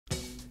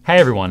Hey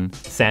everyone,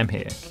 Sam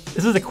here.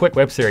 This is a quick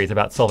web series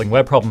about solving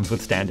web problems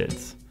with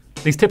standards.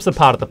 These tips are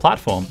part of the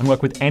platform and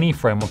work with any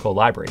framework or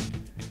library.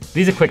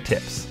 These are quick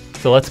tips,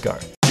 so let's go.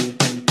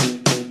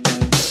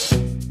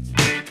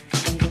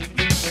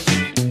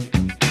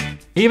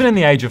 Even in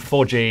the age of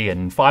 4G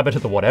and fiber to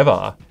the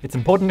whatever, it's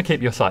important to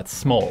keep your site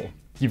small.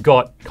 You've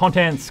got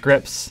content,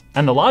 scripts,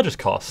 and the largest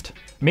cost,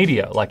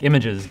 media like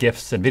images,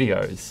 GIFs, and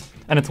videos.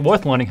 And it's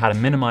worth learning how to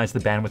minimize the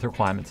bandwidth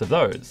requirements of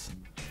those.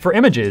 For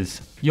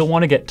images, you'll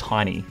want to get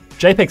tiny.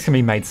 JPEGs can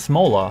be made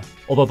smaller,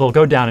 although they'll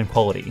go down in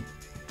quality.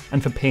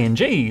 And for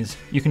PNGs,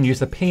 you can use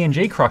the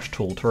PNG Crush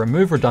tool to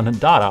remove redundant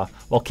data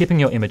while keeping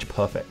your image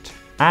perfect.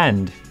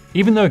 And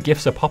even though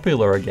GIFs are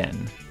popular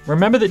again,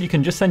 remember that you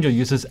can just send your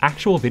users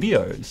actual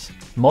videos.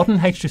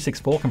 Modern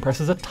H.264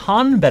 compresses a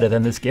ton better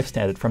than this GIF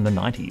standard from the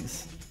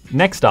 90s.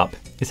 Next up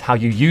is how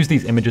you use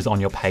these images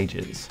on your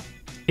pages.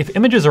 If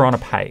images are on a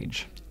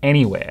page,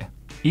 anywhere,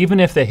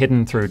 even if they're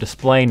hidden through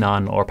display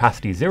none or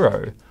opacity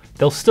 0,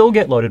 they'll still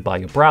get loaded by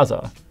your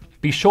browser.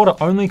 Be sure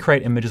to only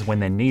create images when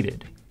they're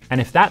needed. And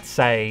if that's,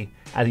 say,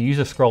 as a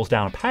user scrolls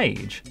down a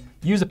page,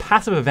 use a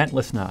passive event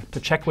listener to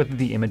check whether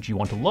the image you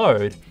want to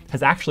load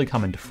has actually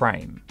come into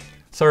frame.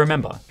 So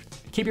remember,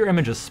 keep your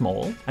images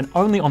small and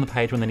only on the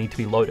page when they need to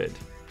be loaded.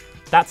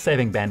 That's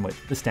saving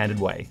bandwidth the standard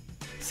way.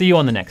 See you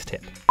on the next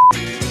tip.